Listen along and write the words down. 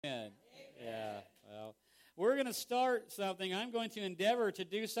Amen. Yeah. Well, we're going to start something. I'm going to endeavor to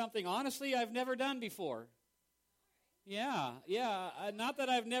do something, honestly, I've never done before. Yeah. Not that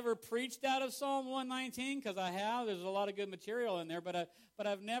I've never preached out of Psalm 119, because I have. There's a lot of good material in there, but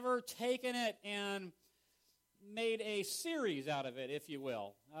I've never taken it and made a series out of it, if you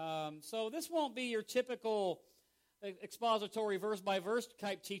will. So this won't be your typical expository verse-by-verse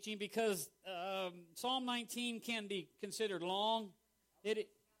type teaching, because Psalm 19 can be considered long.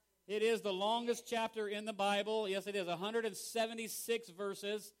 It is the longest chapter in the Bible. Yes, it is, 176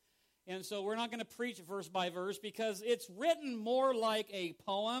 verses. And so we're not going to preach verse by verse because it's written more like a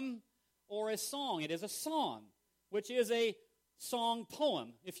poem or a song. It is a song, which is a song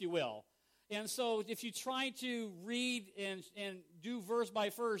poem, if you will. And so if you try to read and do verse by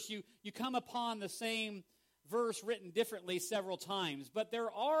verse, you come upon the same verse written differently several times. But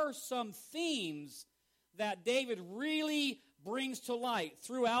there are some themes that David really brings to light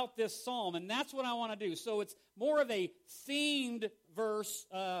throughout this psalm, and that's what I want to do. So it's more of a themed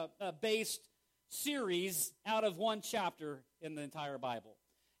verse-based series out of one chapter in the entire Bible.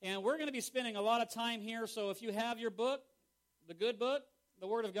 And we're going to be spending a lot of time here, so if you have your book, the good book, the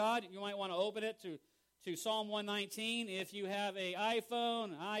Word of God, you might want to open it to Psalm 119. If you have an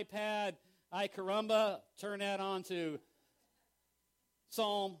iPhone, iPad, iCarumba, turn that on to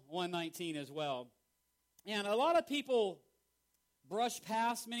Psalm 119 as well. And a lot of people brush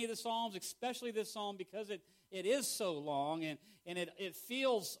past many of the Psalms, especially this Psalm, because it is so long and it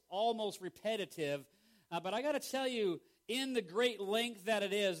feels almost repetitive. But I got to tell you, in the great length that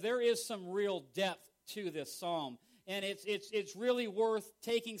it is, there is some real depth to this Psalm. And it's really worth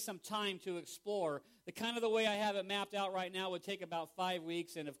taking some time to explore. The way I have it mapped out right now would take about 5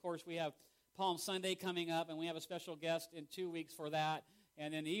 weeks. And, of course, we have Palm Sunday coming up, and we have a special guest in 2 weeks for that.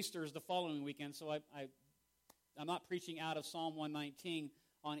 And then Easter is the following weekend, so I'm not preaching out of Psalm 119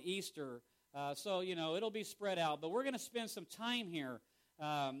 on Easter. So, it'll be spread out. But we're going to spend some time here.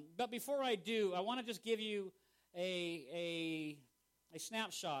 But before I do, I want to just give you a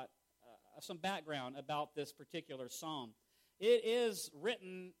snapshot, some background about this particular psalm. It is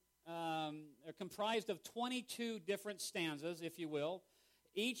written, comprised of 22 different stanzas, if you will,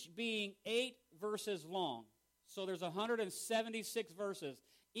 each being 8 verses long. So there's 176 verses.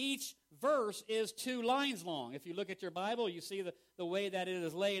 Each verse is 2 lines long. If you look at your Bible, you see the way that it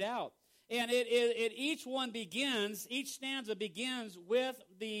is laid out. And each stanza begins with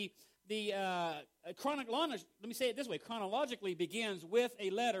chronologically begins with a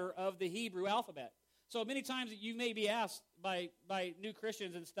letter of the Hebrew alphabet. So many times you may be asked by new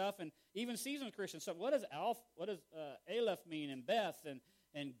Christians and stuff, and even seasoned Christians, so what does Aleph mean, and Beth,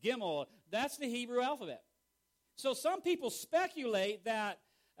 and Gimel? That's the Hebrew alphabet. So some people speculate that,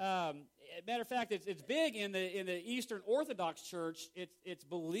 matter of fact, it's big in the Eastern Orthodox Church. It's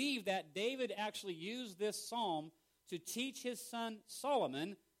believed that David actually used this psalm to teach his son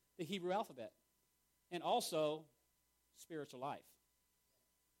Solomon the Hebrew alphabet and also spiritual life,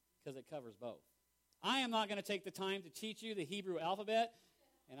 because it covers both. I am not going to take the time to teach you the Hebrew alphabet,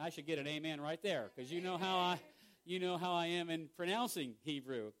 and I should get an amen right there, because you know how I am in pronouncing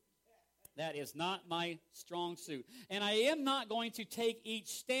Hebrew. That is not my strong suit. And I am not going to take each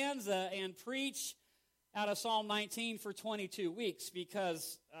stanza and preach out of Psalm 19 for 22 weeks,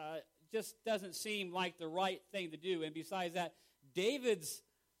 because it just doesn't seem like the right thing to do. And besides that, David's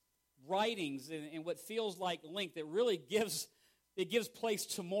writings and what feels like length, it really gives place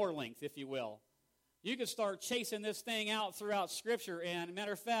to more length, if you will. You could start chasing this thing out throughout Scripture. And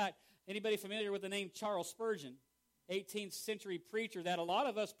matter of fact, anybody familiar with the name Charles Spurgeon? 18th century preacher that a lot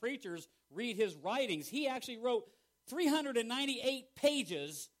of us preachers read his writings. He actually wrote 398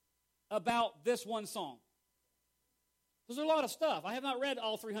 pages about this one song. There's a lot of stuff. I have not read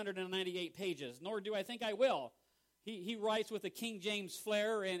all 398 pages, nor do I think I will. He writes with a King James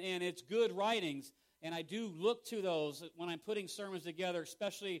flair, and it's good writings. And I do look to those when I'm putting sermons together,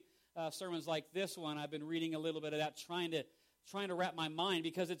 especially sermons like this one. I've been reading a little bit of that, trying to wrap my mind,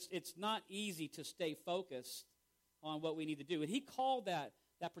 because it's not easy to stay focused on what we need to do. And he called that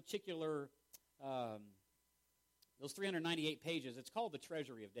particular, those 398 pages, it's called the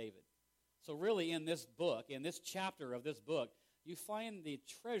Treasury of David. So really in this book, in this chapter of this book, you find the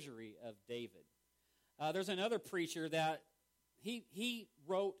treasury of David. There's another preacher that he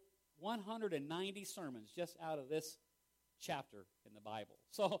wrote 190 sermons just out of this chapter in the Bible.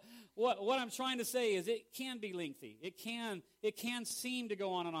 So what I'm trying to say is it can be lengthy. It can seem to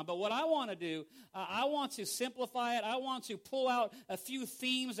go on and on. But what I want to do, I want to simplify it. I want to pull out a few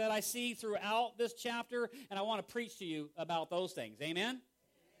themes that I see throughout this chapter, and I want to preach to you about those things. Amen?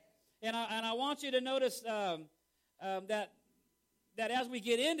 And I want you to notice that that as we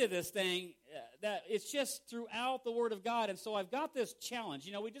get into this thing, that it's just throughout the Word of God. And so I've got this challenge.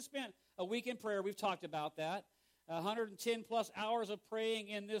 You know, we just spent a week in prayer. We've talked about that. 110 plus hours of praying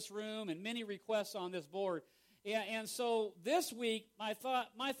in this room and many requests on this board. And so this week, my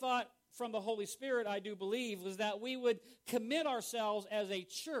thought from the Holy Spirit, I do believe, was that we would commit ourselves as a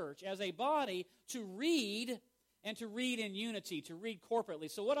church, as a body, to read and to read in unity, to read corporately.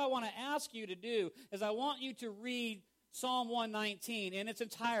 So what I want to ask you to do is I want you to read Psalm 119 in its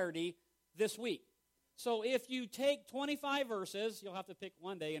entirety this week. So if you take 25 verses, you'll have to pick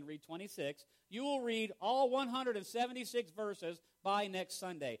one day and read 26. You will read all 176 verses by next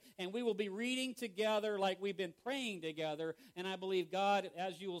Sunday. And we will be reading together like we've been praying together. And I believe God,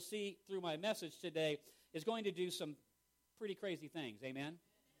 as you will see through my message today, is going to do some pretty crazy things. Amen?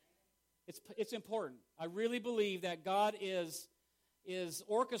 It's important. I really believe that God is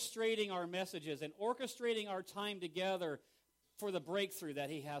orchestrating our messages and orchestrating our time together for the breakthrough that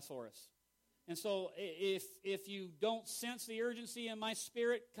He has for us. And so if you don't sense the urgency in my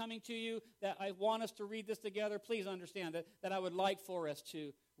spirit coming to you that I want us to read this together, please understand that I would like for us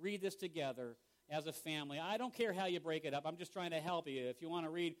to read this together as a family. I don't care how you break it up. I'm just trying to help you. If you want to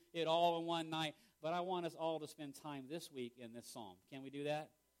read it all in one night, but I want us all to spend time this week in this psalm. Can we do that?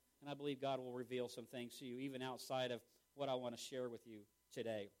 And I believe God will reveal some things to you, even outside of what I want to share with you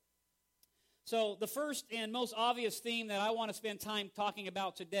today. So the first and most obvious theme that I want to spend time talking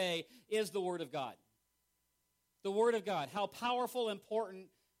about today is the Word of God. The Word of God, how powerful, important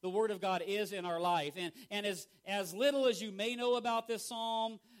the Word of God is in our life. And as little as you may know about this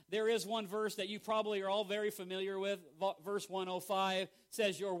psalm, there is one verse that you probably are all very familiar with. Verse 105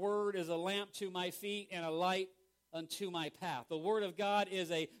 says, "Your word is a lamp to my feet and a light unto my path." The Word of God is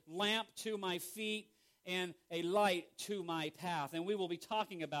a lamp to my feet and a light to my path. And we will be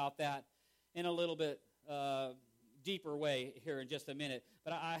talking about that in a little bit deeper way here in just a minute.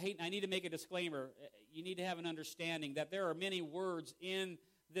 But I need to make a disclaimer. You need to have an understanding that there are many words in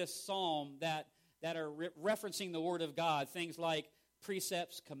this psalm that are referencing the Word of God. Things like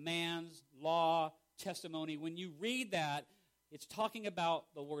precepts, commands, law, testimony. When you read that, it's talking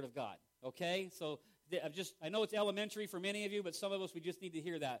about the Word of God. Okay? So I know it's elementary for many of you, but some of us, we just need to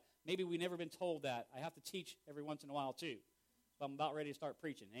hear that. Maybe we've never been told that. I have to teach every once in a while too. So I'm about ready to start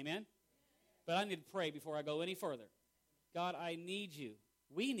preaching. Amen? But I need to pray before I go any further. God, I need you.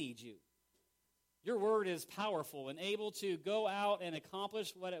 We need you. Your word is powerful and able to go out and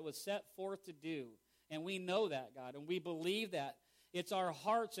accomplish what it was set forth to do. And we know that, God, and we believe that. It's our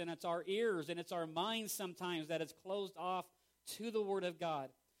hearts and it's our ears and it's our minds sometimes that is closed off to the Word of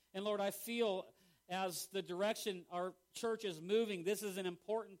God. And Lord, I feel as the direction our church is moving, this is an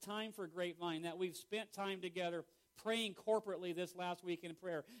important time for Grapevine, that we've spent time together praying corporately this last week in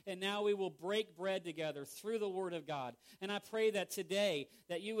prayer. And now we will break bread together through the Word of God. And I pray that today,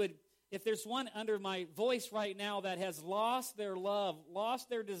 that you would, if there's one under my voice right now that has lost their love, lost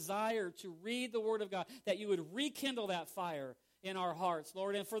their desire to read the Word of God, that you would rekindle that fire in our hearts,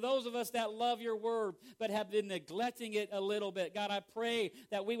 Lord. And for those of us that love your word but have been neglecting it a little bit, God, I pray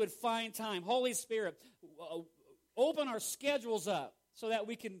that we would find time. Holy Spirit, open our schedules up so that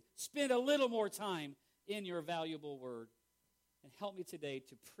we can spend a little more time in your valuable word. And help me today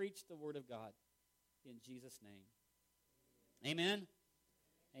to preach the word of God in Jesus' name. Amen?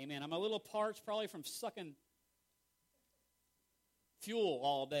 Amen. I'm a little parched probably from sucking fuel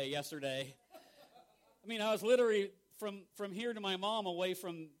all day yesterday. I mean, I was literally from here to my mom away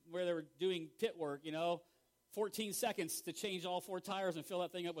from where they were doing pit work, 14 seconds to change all 4 tires and fill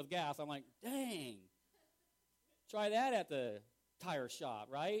that thing up with gas. I'm like, dang. Try that at the tire shop,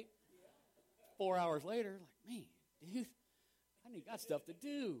 right? 4 hours later, like, man, dude, I got stuff to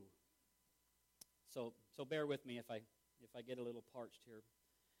do. So bear with me if I get a little parched here.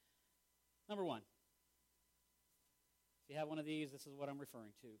 Number one, if you have one of these, this is what I'm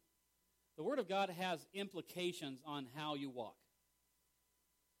referring to. The Word of God has implications on how you walk.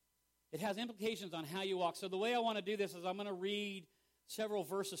 It has implications on how you walk. So the way I want to do this is I'm going to read several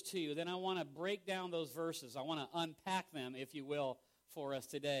verses to you. Then I want to break down those verses. I want to unpack them, if you will, for us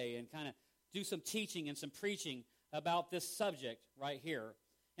today and kind of do some teaching and some preaching about this subject right here.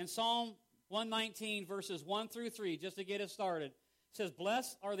 In Psalm 119, verses 1 through 3, just to get us started, it says,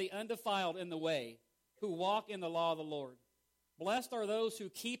 "Blessed are the undefiled in the way, who walk in the law of the Lord. Blessed are those who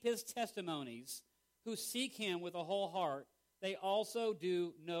keep his testimonies, who seek him with a whole heart. They also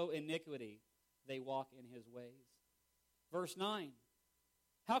do no iniquity. They walk in his ways." Verse 9,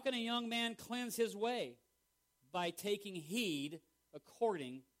 "How can a young man cleanse his way? By taking heed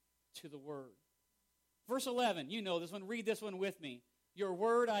according to the word." Verse 11, you know this one. Read this one with me. "Your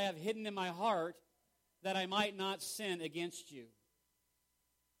word I have hidden in my heart, that I might not sin against you."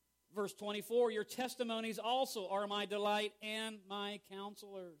 Verse 24, your testimonies also are my delight and my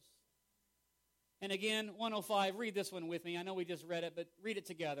counselors. And again, 105, read this one with me. I know we just read it, but read it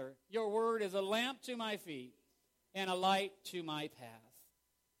together. Your word is a lamp to my feet and a light to my path.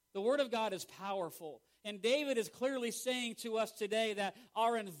 The word of God is powerful. And David is clearly saying to us today that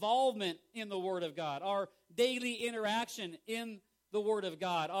our involvement in the word of God, our daily interaction in the word of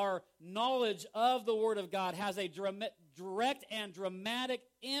God, our knowledge of the word of God has a direct and dramatic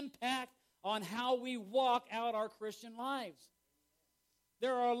impact on how we walk out our Christian lives.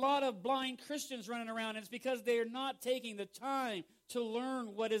 There are a lot of blind Christians running around, and it's because they are not taking the time to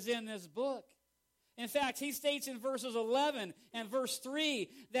learn what is in this book. In fact, he states in verses 11 and verse 3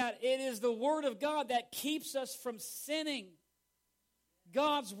 that it is the word of God that keeps us from sinning.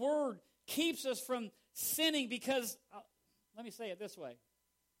 God's word keeps us from sinning because, let me say it this way.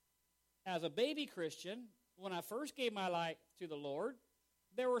 As a baby Christian, when I first gave my life to the Lord,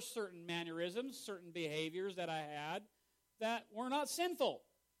 there were certain mannerisms, certain behaviors that I had that were not sinful.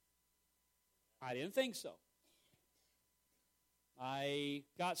 I didn't think so. I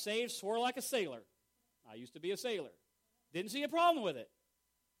got saved, swore like a sailor. I used to be a sailor. Didn't see a problem with it.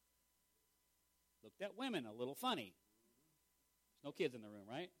 Looked at women a little funny. There's no kids in the room,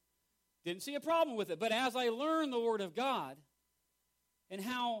 right? Didn't see a problem with it. But as I learned the Word of God and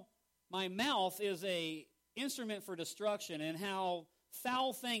how my mouth is an instrument for destruction and how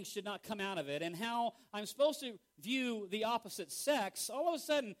foul things should not come out of it and how I'm supposed to view the opposite sex, all of a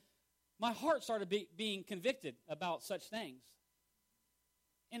sudden my heart started being convicted about such things.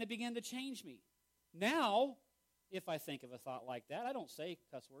 And it began to change me. Now, if I think of a thought like that, I don't say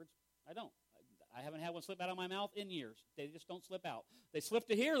cuss words. I don't. I haven't had one slip out of my mouth in years. They just don't slip out. They slip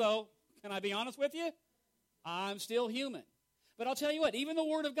to here, though. Can I be honest with you? I'm still human. But I'll tell you what, even the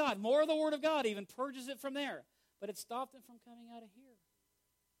Word of God, more of the Word of God even purges it from there. But it stopped it from coming out of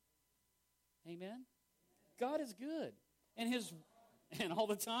here. Amen? God is good. And all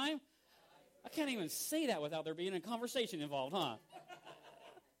the time, I can't even say that without there being a conversation involved, huh?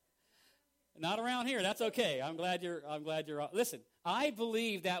 Not around here. That's okay. I'm glad you're. Listen, I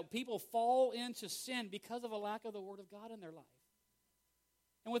believe that people fall into sin because of a lack of the Word of God in their life.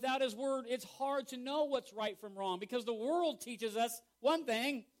 And without His Word, it's hard to know what's right from wrong because the world teaches us one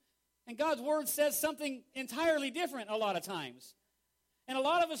thing, and God's Word says something entirely different a lot of times. And a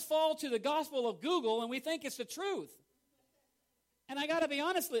lot of us fall to the gospel of Google, and we think it's the truth. And I got to be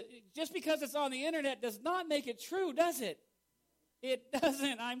honest, just because it's on the internet does not make it true, does it? It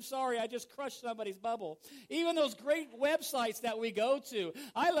doesn't. I'm sorry. I just crushed somebody's bubble. Even those great websites that we go to.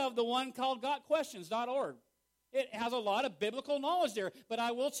 I love the one called gotquestions.org. It has a lot of biblical knowledge there. But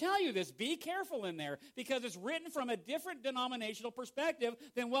I will tell you this. Be careful in there because it's written from a different denominational perspective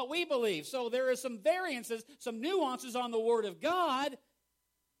than what we believe. So there is some variances, some nuances on the Word of God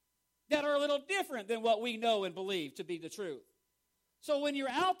that are a little different than what we know and believe to be the truth. So when you're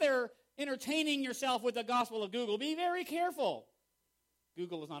out there entertaining yourself with the gospel of Google, be very careful.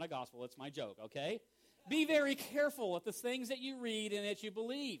 Google is not a gospel, it's my joke, okay? Be very careful with the things that you read and that you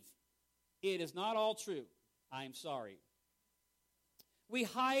believe. It is not all true. I'm sorry. We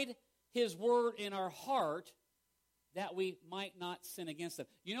hide His Word in our heart that we might not sin against Him.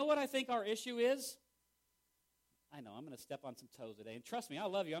 You know what I think our issue is? I know, I'm going to step on some toes today. And trust me, I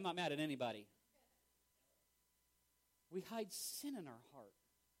love you. I'm not mad at anybody. We hide sin in our heart.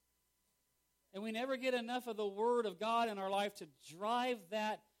 And we never get enough of the Word of God in our life to drive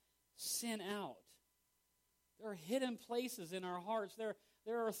that sin out. There are hidden places in our hearts.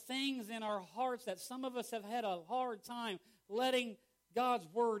 There are things in our hearts that some of us have had a hard time letting God's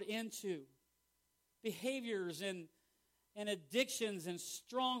Word into. Behaviors and addictions and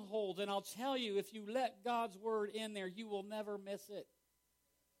strongholds. And I'll tell you, if you let God's Word in there, you will never miss it.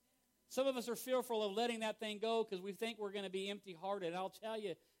 Some of us are fearful of letting that thing go because we think we're going to be empty-hearted. And I'll tell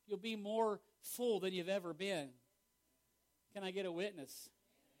you, you'll be more full than you've ever been. Can I get a witness?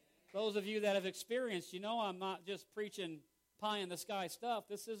 Those of you that have experienced, you know I'm not just preaching pie-in-the-sky stuff.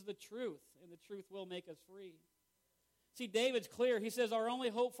 This is the truth, and the truth will make us free. See, David's clear. He says our only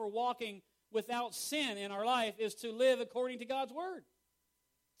hope for walking without sin in our life is to live according to God's Word.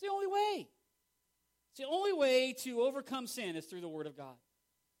 It's the only way. It's the only way to overcome sin is through the Word of God.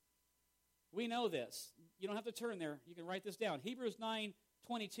 We know this. You don't have to turn there. You can write this down. Hebrews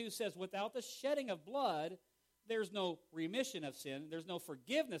 9:22 says, without the shedding of blood, there's no remission of sin. There's no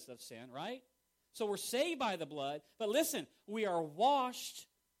forgiveness of sin, right? So we're saved by the blood. But listen, we are washed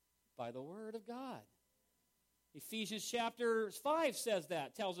by the Word of God. Ephesians chapter 5 says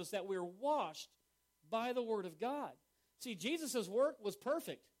that, tells us that we're washed by the Word of God. See, Jesus' work was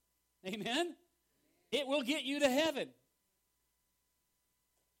perfect. Amen? It will get you to heaven.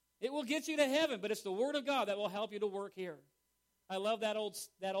 It will get you to heaven, but it's the Word of God that will help you to work here. I love that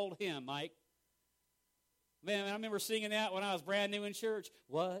old hymn, Mike. Man, I remember singing that when I was brand new in church.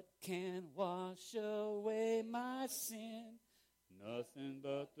 What can wash away my sin? Nothing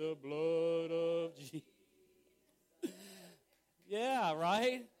but the blood of Jesus. Yeah,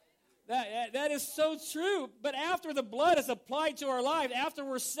 right? That is so true. But after the blood is applied to our life, after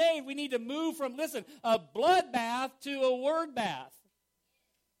we're saved, we need to move from, a blood bath to a word bath.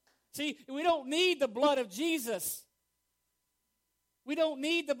 See, we don't need the blood of Jesus. We don't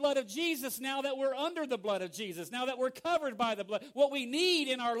need the blood of Jesus now that we're under the blood of Jesus, now that we're covered by the blood. What we need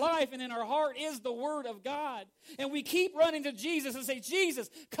in our life and in our heart is the Word of God. And we keep running to Jesus and say, Jesus,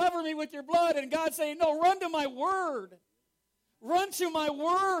 cover me with your blood. And God saying, no, run to my Word. Run to my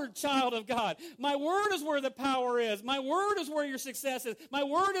Word, child of God. My Word is where the power is. My Word is where your success is. My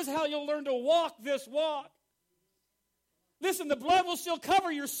Word is how you'll learn to walk this walk. Listen, the blood will still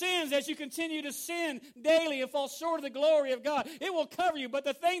cover your sins as you continue to sin daily and fall short of the glory of God. It will cover you, but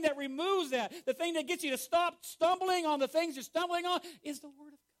the thing that removes that, the thing that gets you to stop stumbling on the things you're stumbling on, is the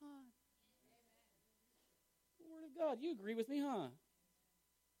Word of God. The Word of God. You agree with me, huh?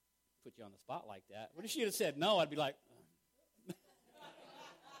 Put you on the spot like that. What if she had said no? I'd be like,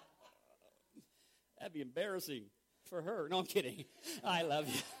 that'd be embarrassing for her. No, I'm kidding. I love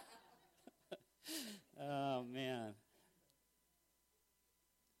you. Oh, man.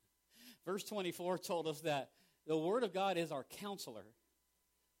 Verse 24 told us that the Word of God is our counselor.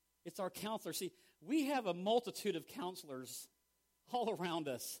 It's our counselor. See, we have a multitude of counselors all around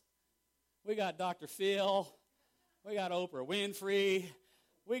us. We got Dr. Phil. We got Oprah Winfrey.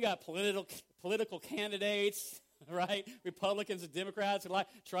 We got political candidates, right? Republicans and Democrats are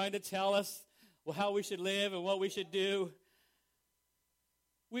trying to tell us how we should live and what we should do.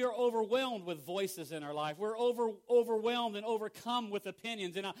 We are overwhelmed with voices in our life. We're overwhelmed and overcome with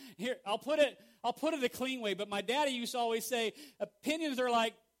opinions. And I'll put it a clean way, but my daddy used to always say, opinions are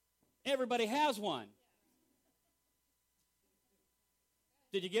like everybody has one.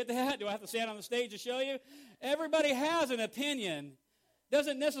 Did you get that? Do I have to stand on the stage to show you? Everybody has an opinion.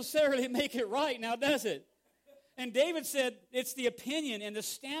 Doesn't necessarily make it right now, does it? And David said it's the opinion and the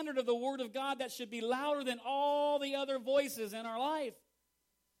standard of the Word of God that should be louder than all the other voices in our life.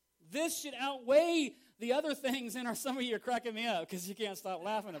 This should outweigh the other things in our... Some of you are cracking me up because you can't stop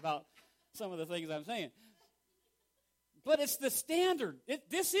laughing about some of the things I'm saying. But it's the standard.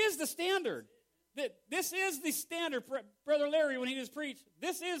 This is the standard. This is the standard. Brother Larry, when he just preached,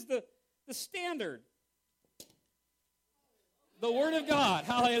 this is the standard. The Word of God.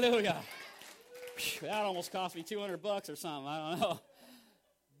 Hallelujah. That almost cost me $200 or something. I don't know.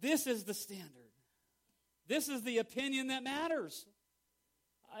 This is the standard. This is the opinion that matters.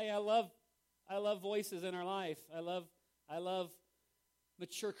 I love voices in our life. I love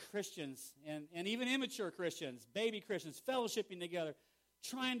mature Christians and even immature Christians, baby Christians, fellowshipping together,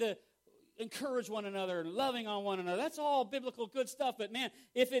 trying to encourage one another and loving on one another. That's all biblical good stuff. But man,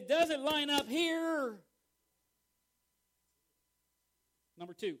 if it doesn't line up here.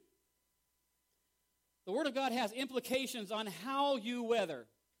 Number 2. The Word of God has implications on how you weather.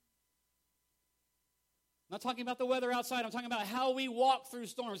 I'm not talking about the weather outside. I'm talking about how we walk through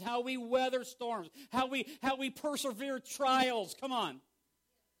storms, how we weather storms, how we persevere trials. Come on.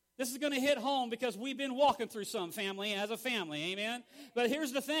 This is going to hit home because we've been walking through some family as a family. Amen? But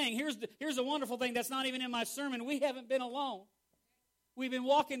here's the thing. Here's the wonderful thing that's not even in my sermon. We haven't been alone. We've been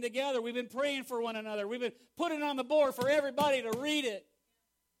walking together. We've been praying for one another. We've been putting it on the board for everybody to read it.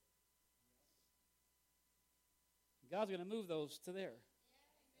 God's going to move those to there.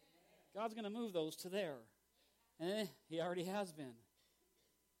 God's going to move those to there. He already has been.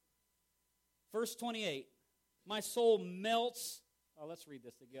 Verse 28, my soul melts. Oh, let's read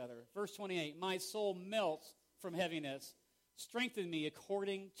this together. Verse 28, my soul melts from heaviness. Strengthen me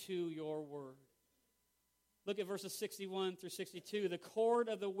according to your word. Look at verses 61 through 62. The cord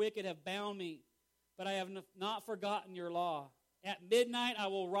of the wicked have bound me, but I have not forgotten your law. At midnight I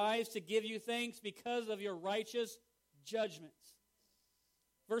will rise to give you thanks because of your righteous judgments.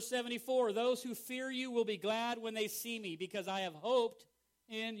 Verse 74, those who fear you will be glad when they see me because I have hoped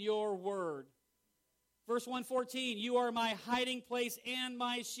in your word. Verse 114, you are my hiding place and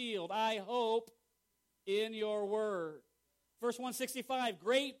my shield. I hope in your word. Verse 165,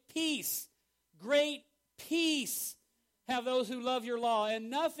 great peace have those who love your law, and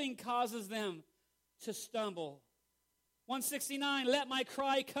nothing causes them to stumble. 169, let my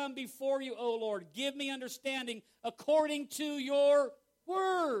cry come before you, O Lord. Give me understanding according to your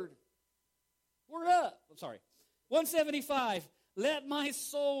word. Word up. I'm sorry. 175, let my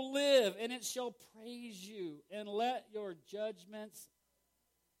soul live, and it shall praise you, and let your judgments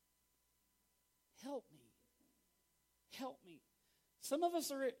help me. Help me. Some of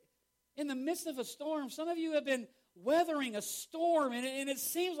us are in the midst of a storm. Some of you have been weathering a storm, and it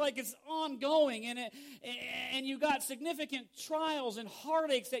seems like it's ongoing, and you got significant trials and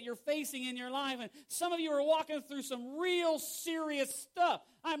heartaches that you're facing in your life, and some of you are walking through some real serious stuff.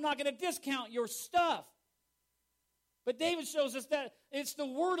 I'm not going to discount your stuff. But David shows us that it's the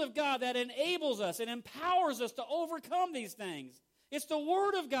Word of God that enables us and empowers us to overcome these things. It's the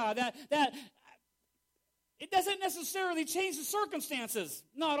Word of God that it doesn't necessarily change the circumstances,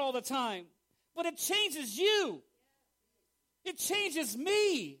 not all the time, but it changes you. It changes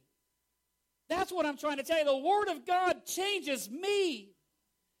me. That's what I'm trying to tell you. The Word of God changes me.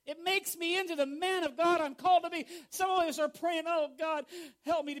 It makes me into the man of God I'm called to be. Some of us are praying, oh, God,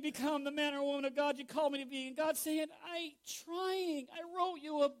 help me to become the man or woman of God you called me to be. And God's saying, I'm trying. I wrote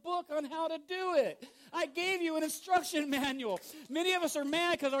you a book on how to do it. I gave you an instruction manual. Many of us are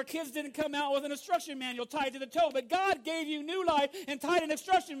mad because our kids didn't come out with an instruction manual tied to the toe. But God gave you new life and tied an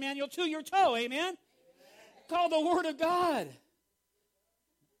instruction manual to your toe. Amen? Called the Word of God.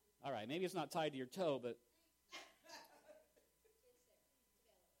 All right, maybe it's not tied to your toe, but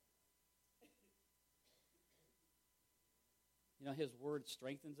you know, His Word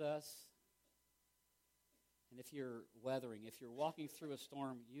strengthens us. And if you're weathering, if you're walking through a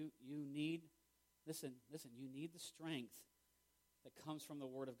storm, you need, listen, you need the strength that comes from the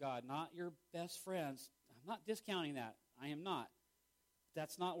Word of God, not your best friends. I'm not discounting that. I am not.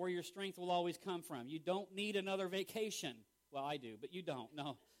 That's not where your strength will always come from. You don't need another vacation. Well, I do, but you don't.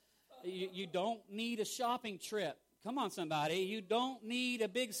 No. You don't need a shopping trip. Come on, somebody. You don't need a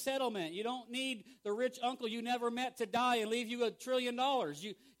big settlement. You don't need the rich uncle you never met to die and leave you $1 trillion.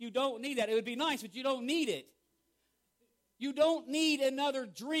 You don't need that. It would be nice, but you don't need it. You don't need another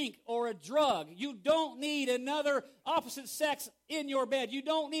drink or a drug. You don't need another opposite sex in your bed. You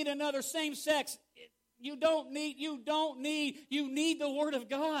don't need another same sex. You need the Word of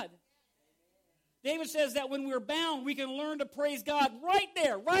God. David says that when we're bound, we can learn to praise God right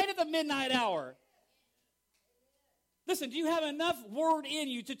there, right at the midnight hour. Listen, do you have enough Word in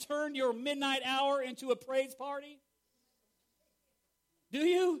you to turn your midnight hour into a praise party? Do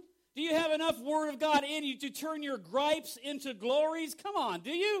you? Do you have enough Word of God in you to turn your gripes into glories? Come on, do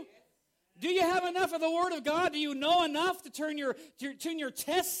you? Do you have enough of the Word of God? Do you know enough to turn your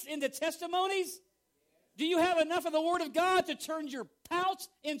tests into testimonies? Do you have enough of the Word of God to turn your pouts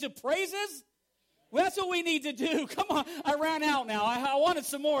into praises? Well, that's what we need to do. Come on. I ran out now. I wanted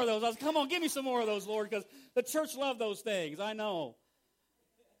some more of those. I was, come on, give me some more of those, Lord, because the church loved those things. I know.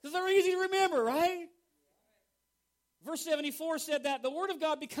 Because they're easy to remember, right? Verse 74 said that the Word of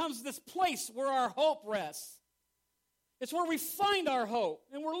God becomes this place where our hope rests. It's where we find our hope,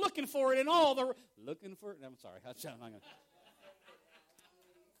 and we're looking for it in all the... Looking for it? I'm sorry. I'm not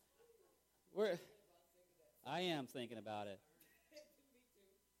gonna... I am thinking about it.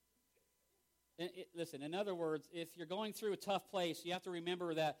 Listen, in other words, if you're going through a tough place, you have to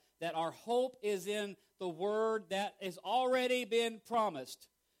remember that our hope is in the Word that has already been promised.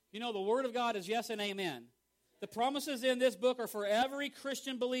 You know, the Word of God is yes and amen. The promises in this book are for every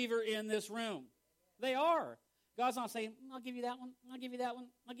Christian believer in this room. They are. God's not saying, I'll give you that one, I'll give you that one,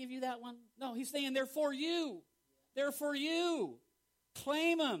 I'll give you that one. No, He's saying they're for you. They're for you.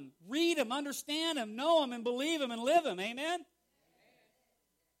 Claim them, read them, understand them, know them, and believe them, and live them. Amen?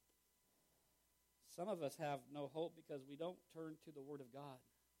 Some of us have no hope because we don't turn to the Word of God.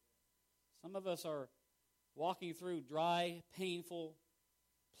 Some of us are walking through dry, painful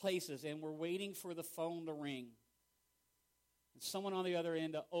places, and we're waiting for the phone to ring. And someone on the other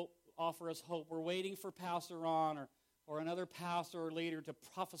end to offer us hope. We're waiting for Pastor Ron or another pastor or leader to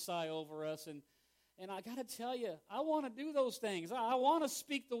prophesy over us. And I got to tell you, I want to do those things. I want to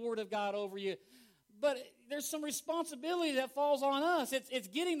speak the Word of God over you. But there's some responsibility that falls on us. It's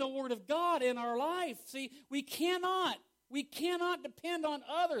getting the Word of God in our life. See, we cannot depend on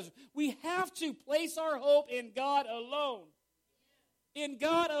others. We have to place our hope in God alone. In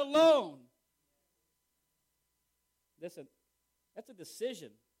God alone. Listen, that's a decision.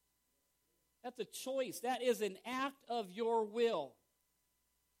 That's a choice. That is an act of your will.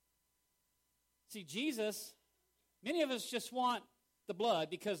 See, Jesus, many of us just want the blood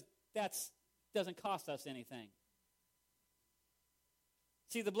because that doesn't cost us anything.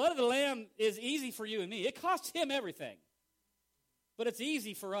 See, the blood of the Lamb is easy for you and me. It costs Him everything. But it's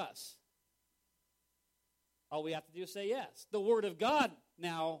easy for us. All we have to do is say yes. The Word of God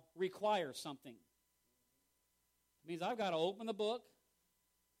now requires something. It means I've got to open the book.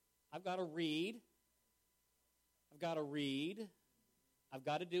 I've got to read. I've got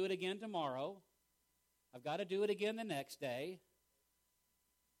to do it again tomorrow. I've got to do it again the next day.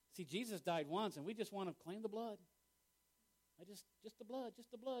 See, Jesus died once, and we just want to claim the blood. Just the blood,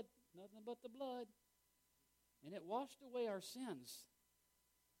 nothing but the blood. And it washed away our sins.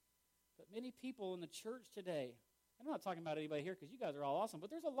 But many people in the church today, I'm not talking about anybody here because you guys are all awesome, but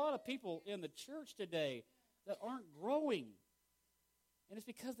there's a lot of people in the church today that aren't growing. And it's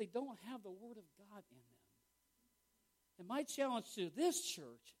because they don't have the Word of God in them. And my challenge to this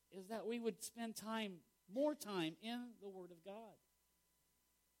church is that we would spend more time in the Word of God.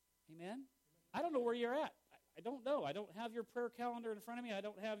 Amen? I don't know where you're at. I don't know. I don't have your prayer calendar in front of me. I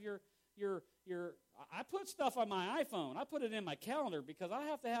don't have your I put stuff on my iPhone. I put it in my calendar because I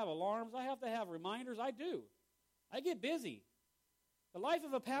have to have alarms. I have to have reminders. I do. I get busy. The life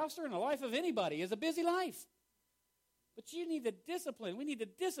of a pastor and the life of anybody is a busy life. But you need to discipline. We need to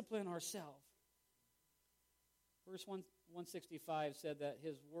discipline ourselves. Verse 165 said that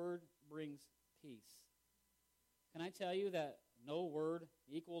his word brings peace. Can I tell you that no word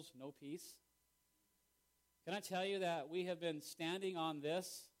equals no peace? Can I tell you that we have been standing on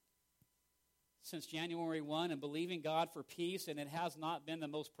this since January 1 and believing God for peace, and it has not been the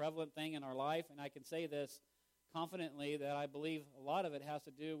most prevalent thing in our life. And I can say this confidently that I believe a lot of it has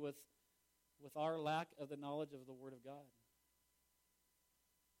to do with our lack of the knowledge of the Word of God.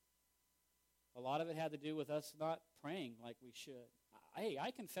 A lot of it had to do with us not praying like we should. Hey, I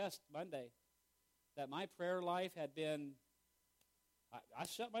confessed Monday that my prayer life had been, I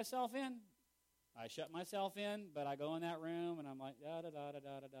shut myself in. But I go in that room and I'm like,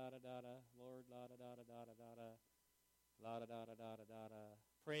 da-da-da-da-da-da-da-da-da, Lord, la-da-da-da-da-da-da-da, la-da-da-da-da-da-da,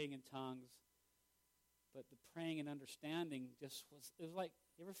 praying in tongues. But the praying and understanding it was like,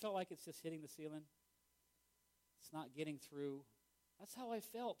 you ever felt like it's just hitting the ceiling? It's not getting through. That's how I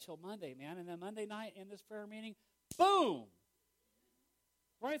felt till Monday, man. And then Monday night in this prayer meeting, boom!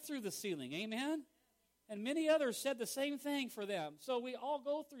 Right through the ceiling, amen? And many others said the same thing for them. So we all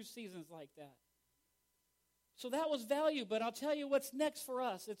go through seasons like that. So that was value, but I'll tell you what's next for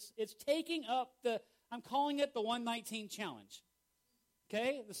us. It's taking up I'm calling it the 119 challenge.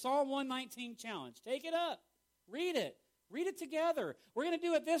 Okay? The Psalm 119 challenge. Take it up. Read it. Read it together. We're going to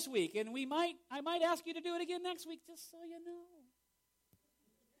do it this week, and I might ask you to do it again next week, just so you know.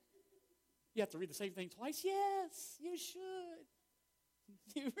 You have to read the same thing twice? Yes, you should.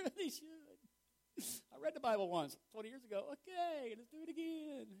 You really should. I read the Bible once, 20 years ago. Okay, let's do it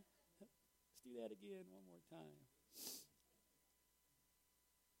again. Let's do that again one more time.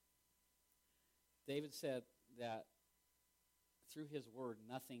 David said that through his word,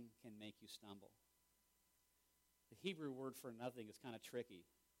 nothing can make you stumble. The Hebrew word for nothing is kind of tricky.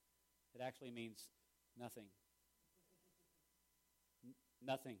 It actually means nothing.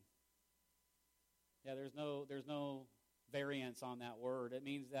 Nothing. Yeah, there's no variance on that word. It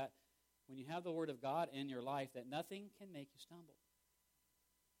means that when you have the Word of God in your life, that nothing can make you stumble.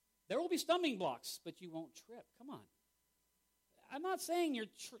 There will be stumbling blocks, but you won't trip. Come on. I'm not saying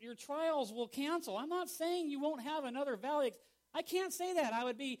your trials will cancel. I'm not saying you won't have another valley. I can't say that.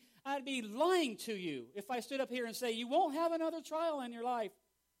 I'd be lying to you if I stood up here and say you won't have another trial in your life.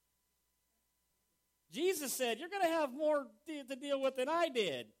 Jesus said you're going to have more to deal with than I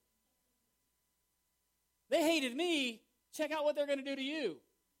did. They hated me. Check out what they're going to do to you.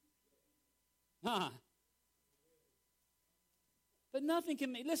 But nothing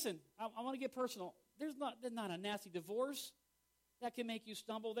can make, listen, I want to get personal. There's not a nasty divorce that can make you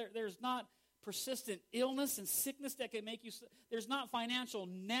stumble. There's not persistent illness and sickness that can make you, there's not financial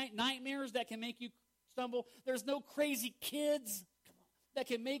nightmares that can make you stumble. There's no crazy kids that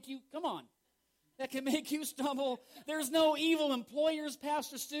can make you, that can make you stumble. There's no evil employers,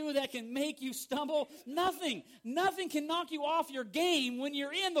 Pastor Stu, that can make you stumble. Nothing can knock you off your game when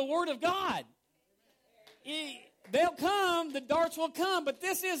you're in the Word of God. They'll come, the darts will come, but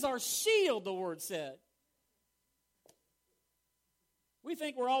this is our shield, the Word said. We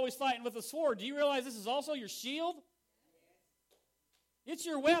think we're always fighting with a sword. Do you realize this is also your shield? It's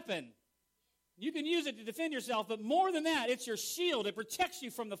your weapon. You can use it to defend yourself, but more than that, it's your shield. It protects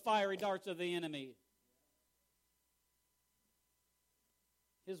you from the fiery darts of the enemy.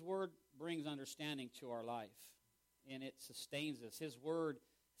 His Word brings understanding to our life, and it sustains us. His Word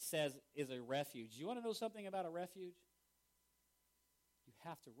says is a refuge. You want to know something about a refuge? You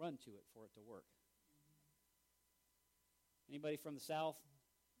have to run to it for it to work. Anybody from the South?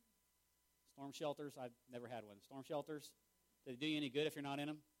 Storm shelters? I've never had one. Storm shelters? Do they do you any good if you're not in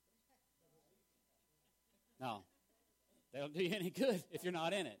them? No. They don't do you any good if you're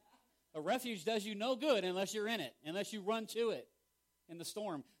not in it. A refuge does you no good unless you're in it, unless you run to it in the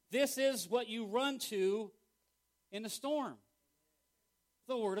storm. This is what you run to in the storm.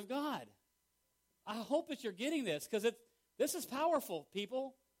 The Word of God. I hope that you're getting this because this is powerful,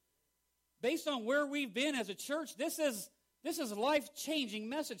 people. based on where we've been as a church, this is a life-changing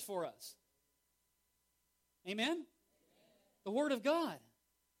message for us. Amen? The Word of God.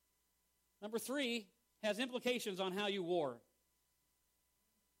 Number 3 has implications on how you war.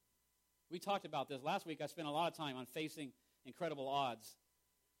 We talked about this. Last week I spent a lot of time on facing incredible odds.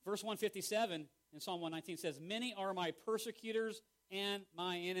 Verse 157 in Psalm 119 says, "Many are my persecutors and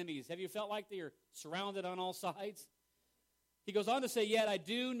my enemies." Have you felt like you're surrounded on all sides? He goes on to say, "Yet I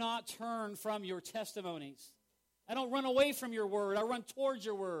do not turn from your testimonies." I don't run away from your word. I run towards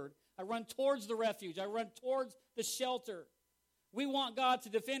your word. I run towards the refuge. I run towards the shelter. We want God to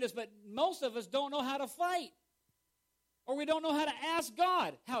defend us, but most of us don't know how to fight. Or we don't know how to ask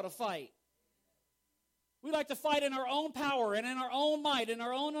God how to fight. We like to fight in our own power and in our own might, in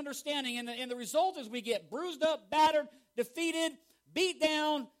our own understanding, and the result is we get bruised up, battered, defeated, beat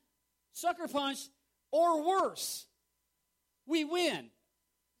down, sucker punched, or worse. We win.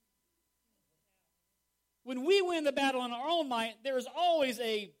 When we win the battle in our own might, there is always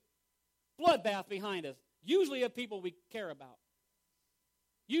a bloodbath behind us, usually of people we care about,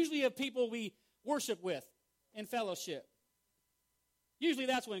 usually of people we worship with in fellowship. Usually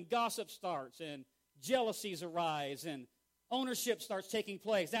that's when gossip starts and jealousies arise and ownership starts taking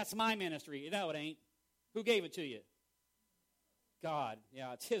place. That's my ministry. No, it ain't. Who gave it to you? God.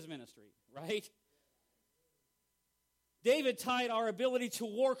 Yeah, it's His ministry, right? David tied our ability to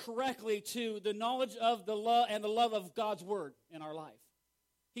war correctly to the knowledge of the love and the love of God's word in our life.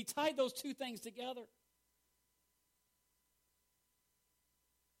 He tied those two things together.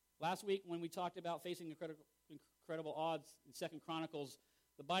 Last week when we talked about facing incredible odds in 2 Chronicles,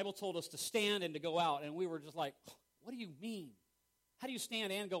 the Bible told us to stand and to go out, and we were just like, what do you mean? How do you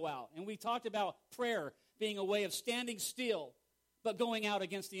stand and go out? And we talked about prayer being a way of standing still, but going out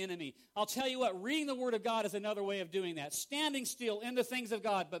against the enemy. I'll tell you what, reading the Word of God is another way of doing that. Standing still in the things of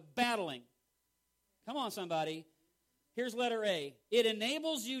God, but battling. Come on, somebody. Here's letter A. It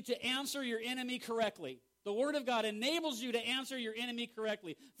enables you to answer your enemy correctly. The Word of God enables you to answer your enemy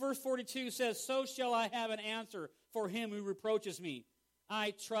correctly. Verse 42 says, "So shall I have an answer for him who reproaches me.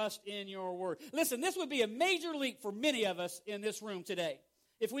 I trust in your word." Listen, this would be a major leap for many of us in this room today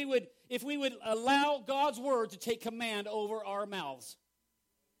if we would allow God's word to take command over our mouths.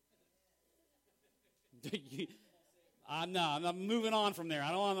 I'm not moving on from there.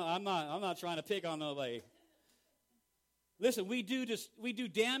 I'm not trying to pick on nobody. Listen, we do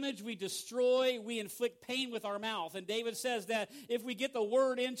damage, we destroy, we inflict pain with our mouth. And David says that if we get the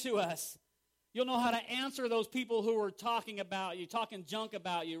word into us, you'll know how to answer those people who are talking about you, talking junk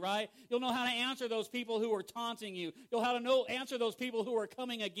about you, right? You'll know how to answer those people who are taunting you. You'll know how to answer those people who are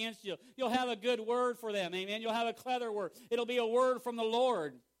coming against you. You'll have a good word for them, amen? You'll have a clever word. It'll be a word from the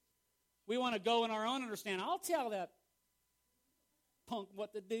Lord. We want to go in our own understanding. I'll tell that punk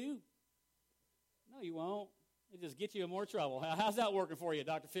what to do. No, you won't. It just gets you in more trouble. How's that working for you,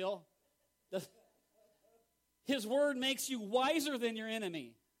 Dr. Phil? His word makes you wiser than your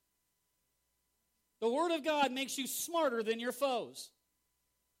enemy. The word of God makes you smarter than your foes.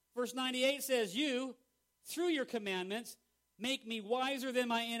 Verse 98 says, "You, through your commandments, make me wiser than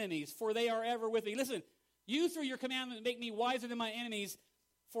my enemies, for they are ever with me." Listen, you through your commandments make me wiser than my enemies,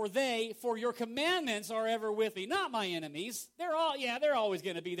 for your commandments are ever with me. Not my enemies. They're always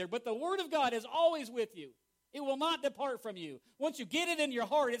going to be there, but the word of God is always with you. It will not depart from you. Once you get it in your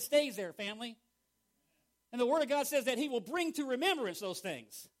heart, it stays there, family. And the word of God says that He will bring to remembrance those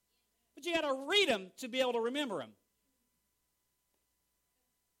things. But you got to read them to be able to remember them.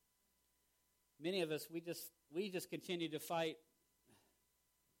 Many of us, we just continue to fight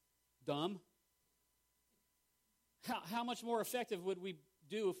dumb. How much more effective would we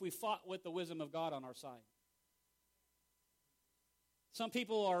do if we fought with the wisdom of God on our side? Some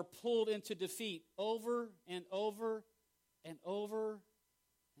people are pulled into defeat over and over and over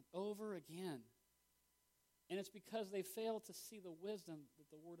and over again. And it's because they fail to see the wisdom that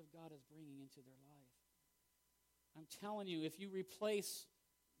the Word of God is bringing into their life. I'm telling you, if you replace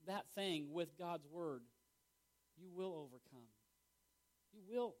that thing with God's Word, you will overcome.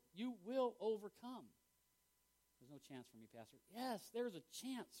 You will overcome. There's no chance for me, Pastor. Yes, there's a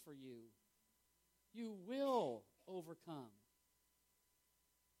chance for you. You will overcome.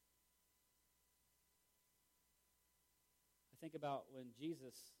 I think about when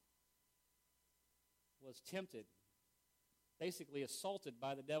Jesus was tempted, basically assaulted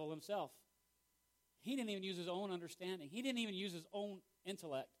by the devil himself. He didn't even use his own understanding. He didn't even use his own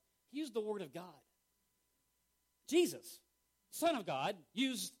intellect. He used the Word of God. Jesus, Son of God,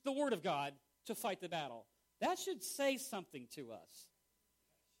 used the Word of God to fight the battle. That should say something to us.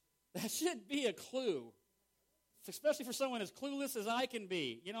 That should be a clue especially for someone as clueless as I can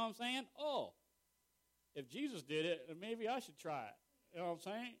be. You know what I'm saying? Oh, if Jesus did it, then maybe I should try it. You know what I'm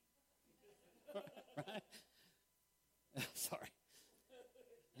saying? Right? Sorry.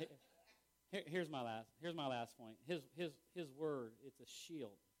 Here's my last point. His word, it's a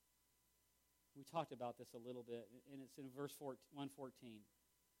shield. We talked about this a little bit, and it's in verse 114.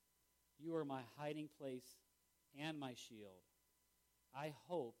 You are my hiding place and my shield. I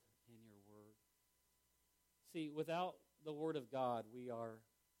hope in your word. See, without the word of God, we are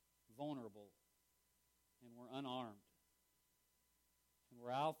vulnerable, and we're unarmed. And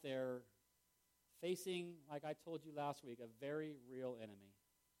we're out there facing, like I told you last week, a very real enemy.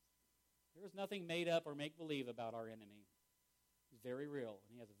 There is nothing made up or make-believe about our enemy. He's very real,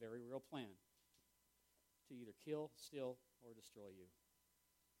 and he has a very real plan to either kill, steal, or destroy you.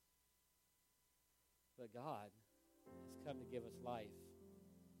 But God has come to give us life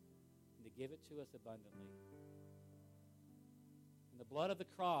and to give it to us abundantly. And the blood of the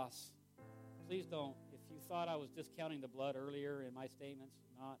cross, please don't, if you thought I was discounting the blood earlier in my statements,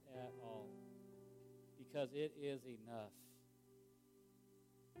 not at all. Because it is enough.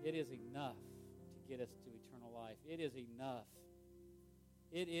 It is enough to get us to eternal life. It is enough.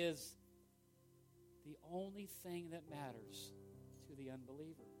 It is the only thing that matters to the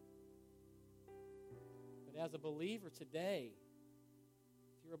unbeliever. But as a believer today,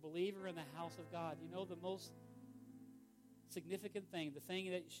 if you're a believer in the house of God, you know the most significant thing, the thing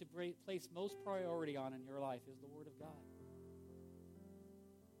that you should place most priority on in your life is the Word of God.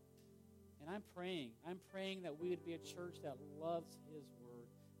 And I'm praying that we would be a church that loves His Word.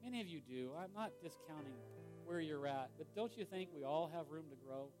 Many of you do. I'm not discounting where you're at, but don't you think we all have room to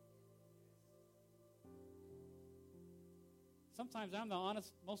grow? Sometimes I'm the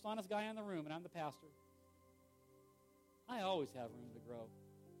most honest guy in the room, and I'm the pastor. I always have room to grow.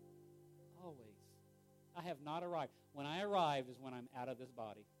 Always. I have not arrived. When I arrive is when I'm out of this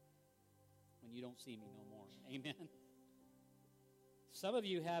body. When you don't see me no more. Amen? Some of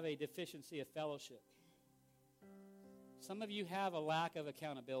you have a deficiency of fellowship. Some of you have a lack of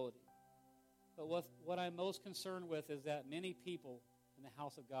accountability. But what I'm most concerned with is that many people in the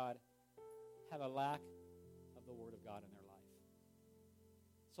house of God have a lack of the Word of God in their life.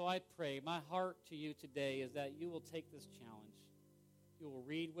 So I pray, my heart to you today is that you will take this challenge. You will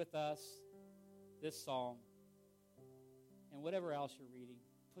read with us this psalm and whatever else you're reading.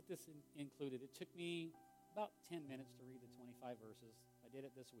 Put this included. It took me about 10 minutes to read the 25 verses. I did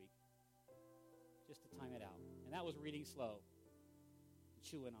it this week just to time it out. And that was reading slow,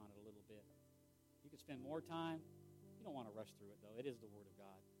 chewing on it a little bit. You could spend more time. You don't want to rush through it, though. It is the Word of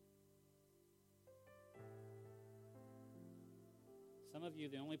God. Some of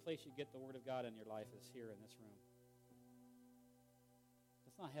you, the only place you get the Word of God in your life is here in this room.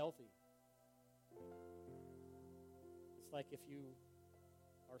 That's not healthy. It's like if you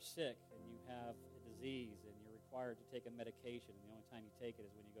are sick and you have a disease and you're required to take a medication, and the only time you take it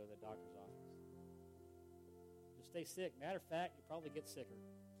is when you go to the doctor's office. Just stay sick. Matter of fact, you probably get sicker.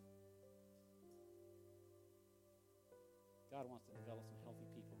 God wants to develop some healthy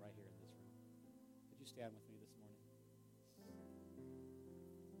people right here in this room. Would you stand with me this morning?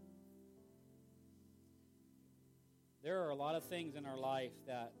 There are a lot of things in our life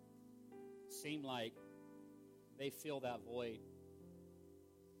that seem like they fill that void.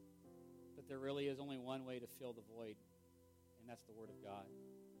 But there really is only one way to fill the void, and that's the Word of God.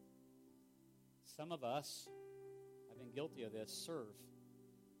 Some of us, I've been guilty of this, serve.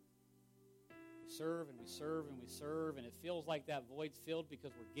 We serve and we serve and we serve, and it feels like that void's filled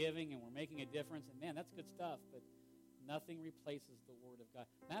because we're giving and we're making a difference. And man, that's good stuff, but nothing replaces the Word of God.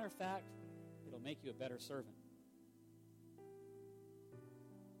 Matter of fact, it'll make you a better servant.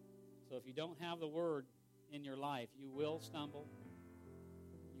 So if you don't have the Word in your life, you will stumble.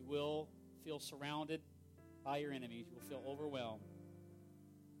 You will feel surrounded by your enemies. You will feel overwhelmed.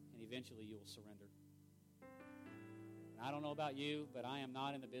 And eventually you will surrender. And I don't know about you, but I am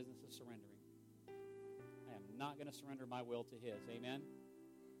not in the business of surrendering. I am not going to surrender my will to His. Amen?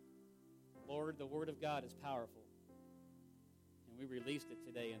 Lord, the Word of God is powerful. And we released it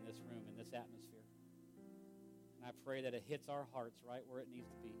today in this room, in this atmosphere. And I pray that it hits our hearts right where it needs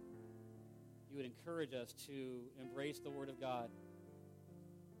to be. You would encourage us to embrace the Word of God.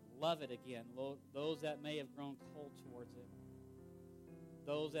 Love it again. Those that may have grown cold towards it.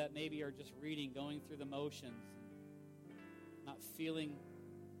 Those that maybe are just reading, going through the motions, not feeling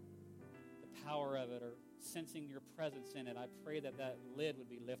the power of it or sensing your presence in it. I pray that that lid would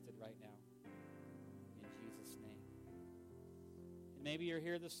be lifted right now. In Jesus' name. And maybe you're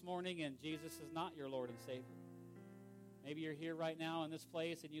here this morning and Jesus is not your Lord and Savior. Maybe you're here right now in this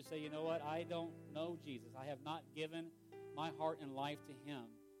place and you say, you know what, I don't know Jesus. I have not given my heart and life to him.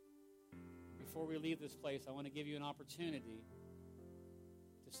 Before we leave this place, I want to give you an opportunity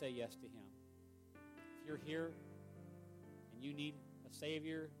to say yes to him. If you're here and you need a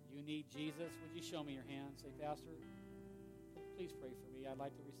Savior, you need Jesus, would you show me your hand? Say, Pastor, please pray for me. I'd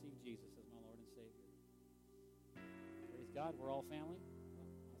like to receive Jesus as my Lord and Savior. Praise God. We're all family.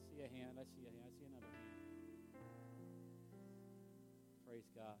 I see a hand. I see a hand. I see another hand. Praise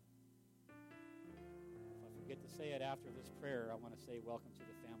God. If I forget to say it after this prayer, I want to say welcome to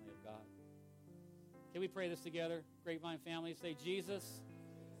the family of God. Can we pray this together? Grapevine family, say, Jesus,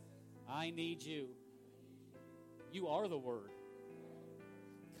 I need you. You are the Word.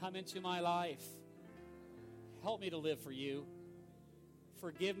 Come into my life. Help me to live for you.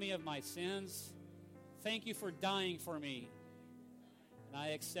 Forgive me of my sins. Thank you for dying for me. And I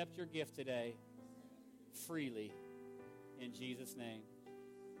accept your gift today freely in Jesus' name.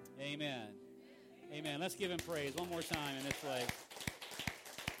 Amen. Amen. Let's give him praise one more time in this place.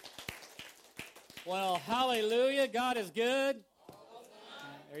 Well, hallelujah. God is good.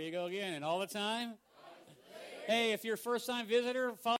 There you go again. And all the time. Hey, if you're a first-time visitor, follow